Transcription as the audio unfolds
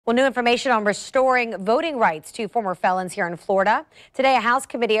Well, new information on restoring voting rights to former felons here in Florida. Today, a House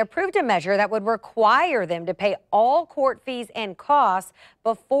committee approved a measure that would require them to pay all court fees and costs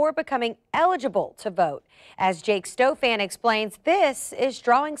before becoming eligible to vote. As Jake Stofan explains, this is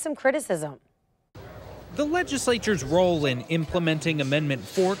drawing some criticism. The legislature's role in implementing Amendment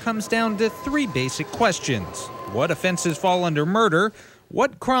 4 comes down to three basic questions. What offenses fall under murder?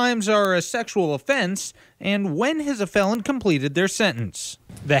 What crimes are a sexual offense? And when has a felon completed their sentence?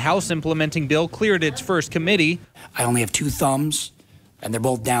 The House implementing bill cleared its first committee. I only have two thumbs, and they're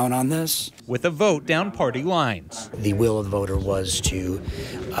both down on this. With a vote down party lines. The will of the voter was to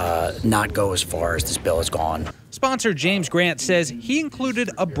not go as far as this bill has gone. Sponsor James Grant says he included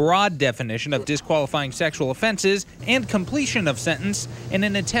a broad definition of disqualifying sexual offenses and completion of sentence in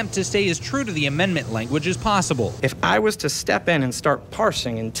an attempt to stay as true to the amendment language as possible. If I was to step in and start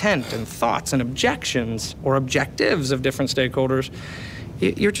parsing intent and thoughts and objections or objectives of different stakeholders,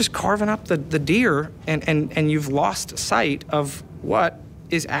 you're just carving up the deer and you've lost sight of what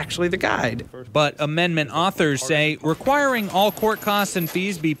is actually the guide. But amendment authors say requiring all court costs and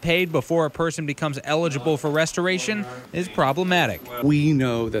fees be paid before a person becomes eligible for restoration is problematic. We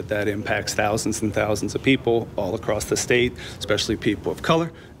know that impacts thousands and thousands of people all across the state, especially people of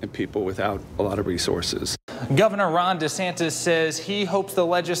color and people without a lot of resources. Governor Ron DeSantis says he hopes the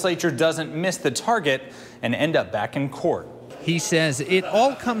legislature doesn't miss the target and end up back in court. He says it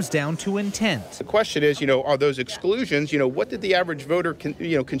all comes down to intent. The question is, are those exclusions, what did the average voter,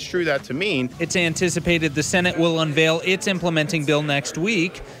 construe that to mean? It's anticipated the Senate will unveil its implementing bill next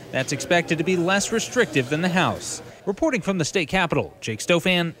week. That's expected to be less restrictive than the House. Reporting from the state capitol, Jake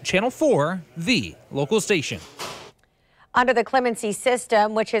Stofan, Channel 4, the local station. Under the clemency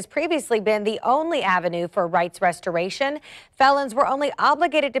system, which has previously been the only avenue for rights restoration, felons were only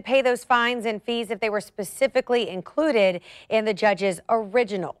obligated to pay those fines and fees if they were specifically included in the judge's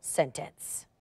original sentence.